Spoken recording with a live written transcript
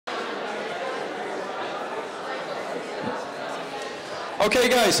Okay,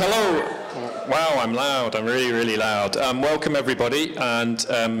 guys, hello. Wow, I'm loud. I'm really, really loud. Welcome, everybody. And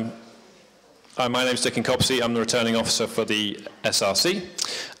my name's Dickon Copsey. I'm the returning officer for the SRC.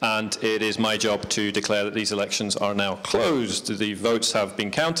 And it is my job to declare that these elections are now closed. The votes have been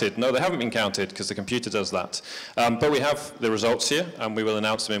counted. No, they haven't been counted because the computer does that. But we have the results here, and we will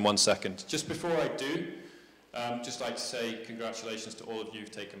announce them in 1 second. Just before I do, just like to say congratulations to all of you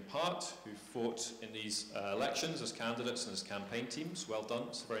who've taken part, who fought in these elections as candidates and as campaign teams. Well done.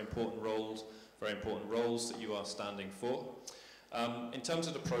 It's very important roles that you are standing for. In terms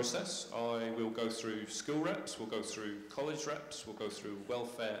of the process, I will go through school reps, we'll go through college reps, we'll go through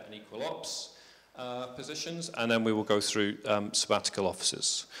welfare and equal ops positions, and then we will go through sabbatical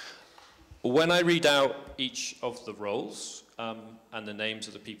officers. When I read out each of the roles, and the names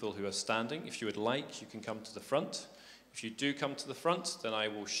of the people who are standing, if you would like, you can come to the front. If you do come to the front, then I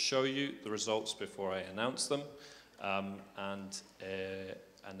will show you the results before I announce them, and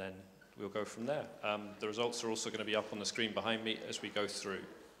then we'll go from there. The results are also going to be up on the screen behind me as we go through.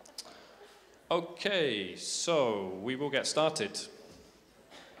 Okay, so we will get started.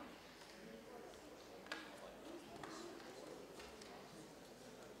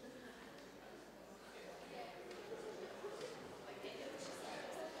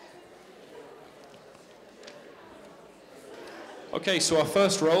 Okay, so our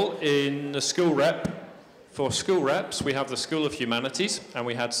first role in the school rep, for school reps, we have the School of Humanities, and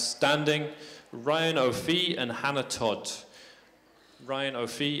we had standing Ryan O'Fee and Hannah Todd. Ryan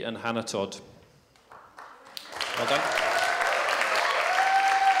O'Fee and Hannah Todd. Well done.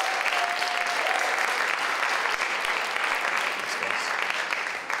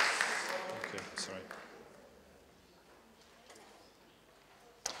 Okay, sorry.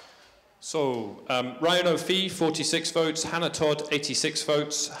 So, Ryan O'Fee, 46 votes, Hannah Todd, 86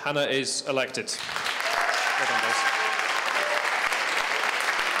 votes. Hannah is elected. Well done, guys.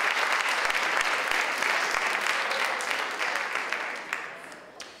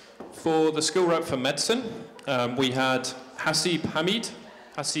 For the school rep for medicine, we had Hasib Hamid.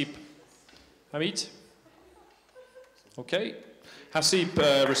 Hasib Hamid? Okay. Hasib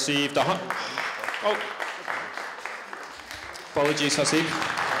received apologies, Hasib.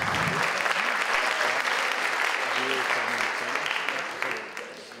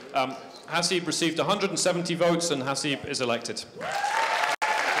 Hasib received 170 votes, and Hasib is elected.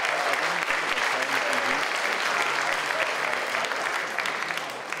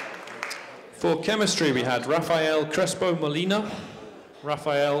 For chemistry, we had Rafael Crespo Molina.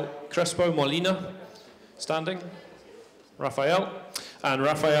 Rafael Crespo Molina, standing. Rafael. And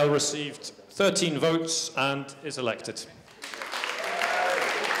Rafael received 13 votes and is elected.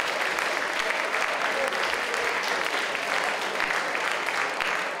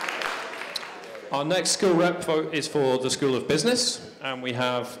 Our next school rep vote is for the School of Business, and we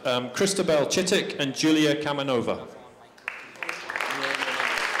have Christabel Chittick and Julia Kamanova.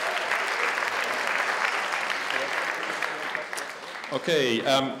 Okay,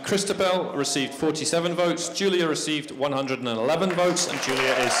 Christabel received 47 votes, Julia received 111 votes, and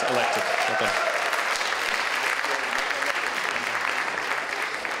Julia is elected. Well done.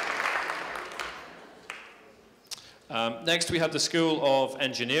 Next, we had the School of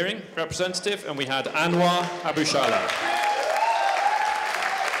Engineering representative, and we had Anwar Abushala.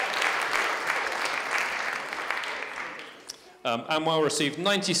 Anwar received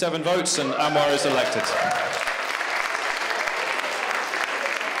 97 votes, and Anwar is elected.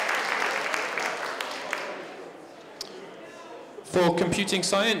 For computing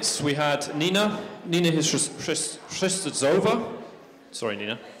science, we had Nina Hristzova. Sorry,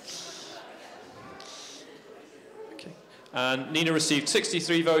 Nina. And Nina received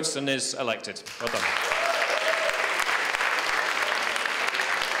 63 votes and is elected. Well done.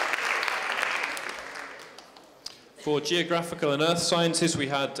 For geographical and earth sciences, we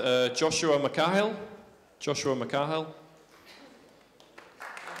had Joshua McCahill. Joshua McCahill.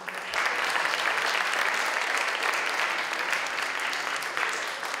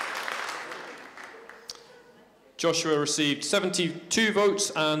 Joshua received 72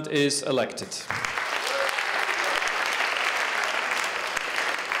 votes and is elected.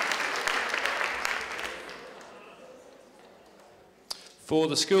 For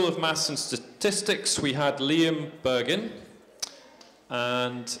the School of Maths and Statistics, we had Liam Bergin,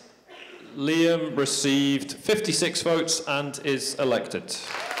 and Liam received 56 votes and is elected.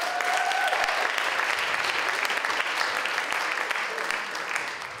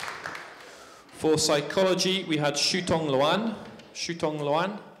 For psychology, we had Shutong Luan. Shutong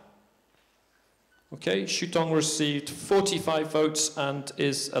Luan. Okay, Shutong received 45 votes and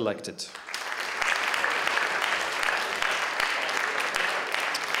is elected.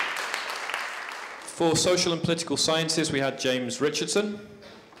 For social and political sciences, we had James Richardson.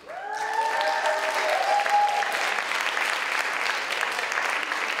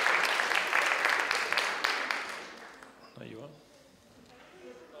 There you are.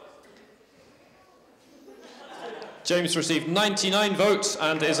 James received 99 votes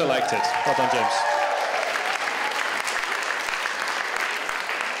and is elected. Well done, James.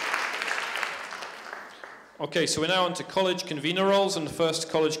 Okay, so we're now on to college convener roles, and the first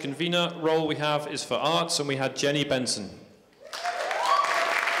college convener role we have is for arts, and we had Jenny Benson.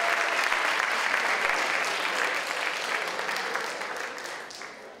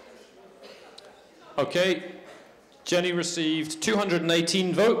 Okay, Jenny received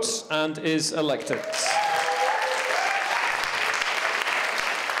 218 votes and is elected.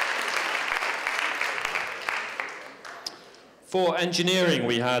 For engineering,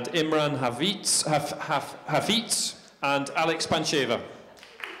 we had Imran Hafitz and Alex Pancheva.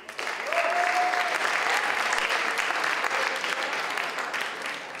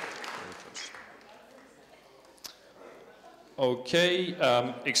 Okay,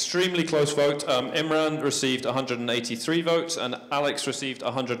 extremely close vote. Imran received 183 votes and Alex received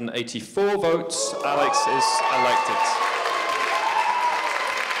 184 votes. Alex is elected.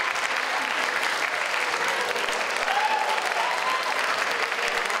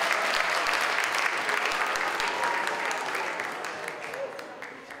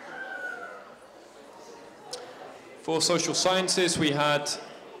 For social sciences, we had,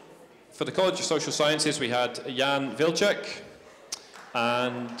 for the College of Social Sciences, we had Jan Vilcek,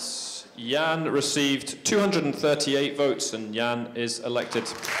 and Jan received 238 votes, and Jan is elected.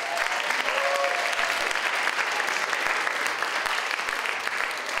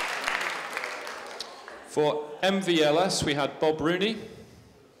 For MVLS, we had Bob Rooney.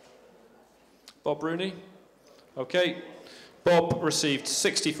 Bob Rooney, okay. Bob received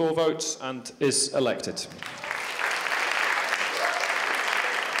 64 votes and is elected.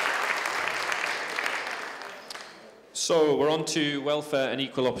 So we're on to Welfare and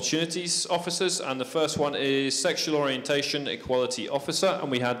Equal Opportunities Officers, and the first one is Sexual Orientation Equality Officer, and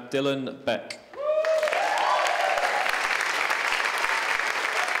we had Dylan Beck.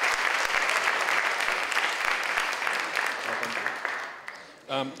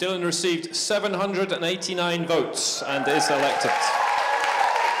 Dylan received 789 votes and is elected.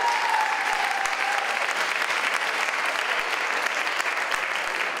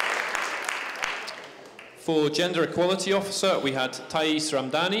 For Gender Equality Officer, we had Thais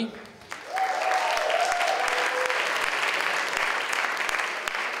Ramdani.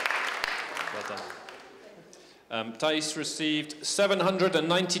 Well done. Thais received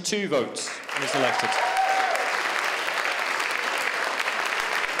 792 votes and is elected.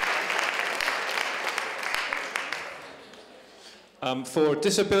 For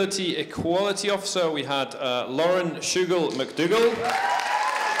Disability Equality Officer, we had Lauren Shugel McDougall.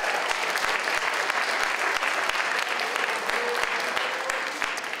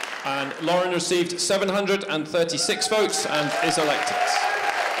 And Lauren received 736 votes and is elected.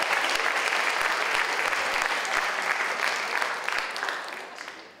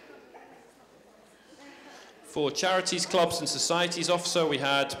 For Charities, Clubs and Societies Officer, we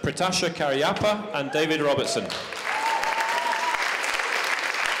had Pratasha Karyappa and David Robertson.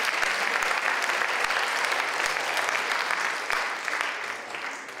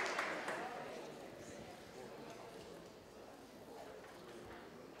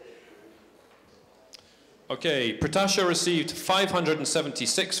 Okay, Pratasha received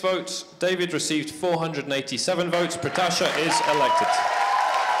 576 votes, David received 487 votes, Pratasha is elected.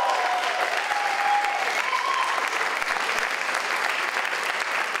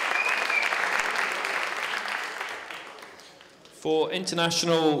 For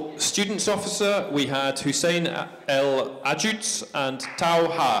International Students Officer, we had Hussein El Ajouts and Tao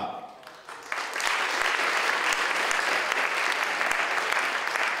Ha.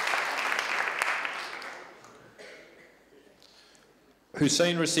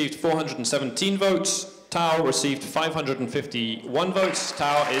 Hussein received 417 votes, Tao received 551 votes,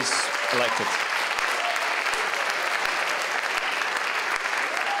 Tao is elected.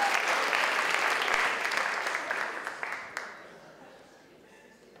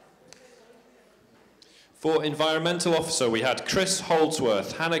 For Environmental Officer, we had Chris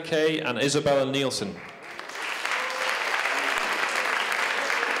Holdsworth, Hannah Kay and Isabella Nielsen.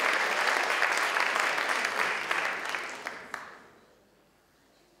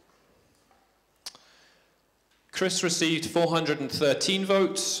 Chris received 413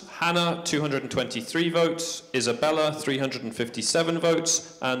 votes, Hannah 223 votes, Isabella 357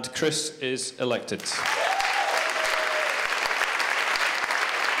 votes, and Chris is elected.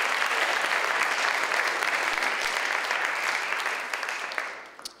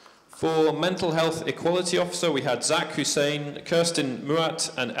 For Mental Health Equality Officer, we had Zach Hussein, Kirsten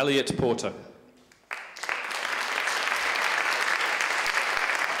Muat, and Elliot Porter.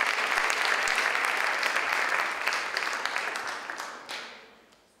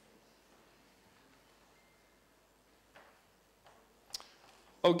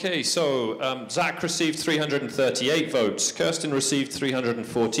 Okay, so Zach received 338 votes, Kirsten received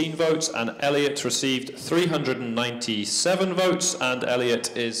 314 votes, and Elliot received 397 votes, and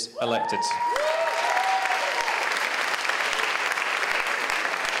Elliot is elected.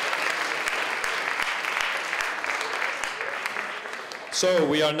 So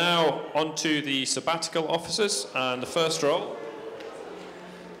we are now on to the sabbatical officers, and the first role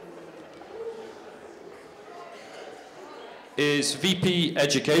is VP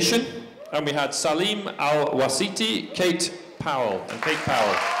Education, and we had Salim Al-Wasiti, Kate Powell.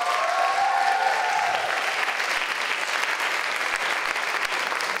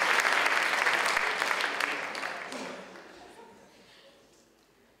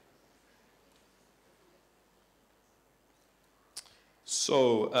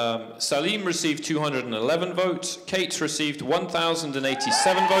 So Salim received 211 votes, Kate received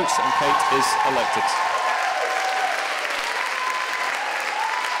 1,087 votes, and Kate is elected.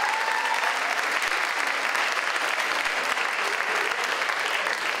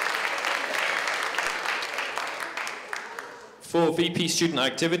 For VP Student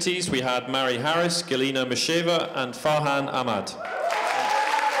Activities, we had Mary Harris, Galina Misheva, and Farhan Ahmad.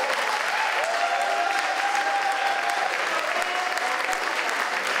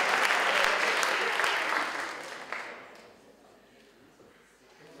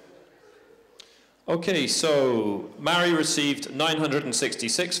 Okay, so Mary received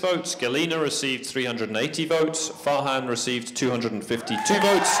 966 votes, Galina received 380 votes, Farhan received 252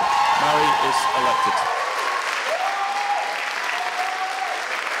 votes. Mary is elected.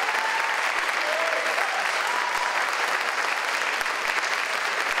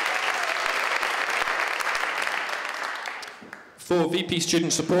 For VP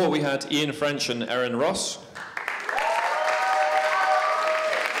Student Support, we had Ian French and Erin Ross.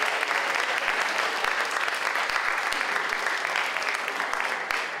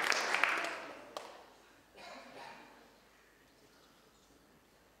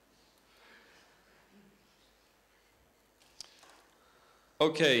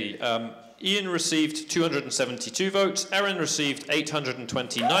 Okay, Ian received 272 votes, Erin received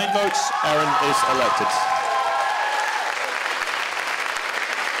 829 votes, Erin is elected.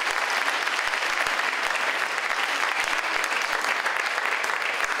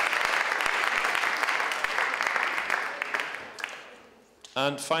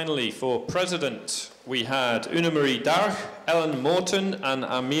 And finally, for President, we had Una Marie Darch, Ellen Morton, and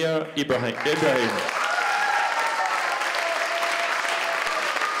Amir Ibrahim.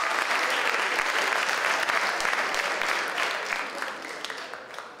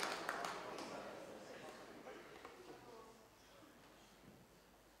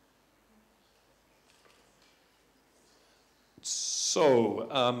 So,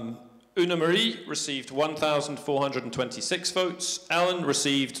 Una Marie received 1,426 votes, Ellen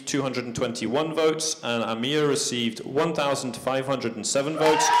received 221 votes, and Amir received 1,507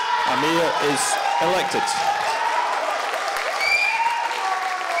 votes. Amir is elected.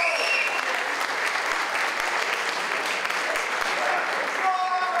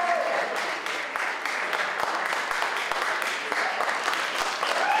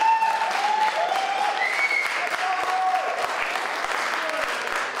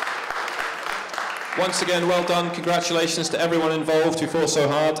 Once again, well done. Congratulations to everyone involved who fought so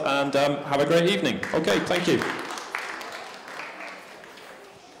hard, and have a great evening. Okay, thank you.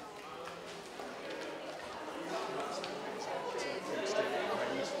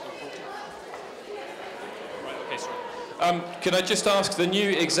 Could I just ask the new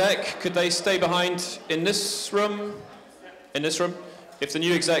exec, could they stay behind in this room? In this room? If the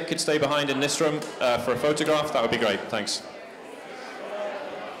new exec could stay behind in this room for a photograph, that would be great. Thanks.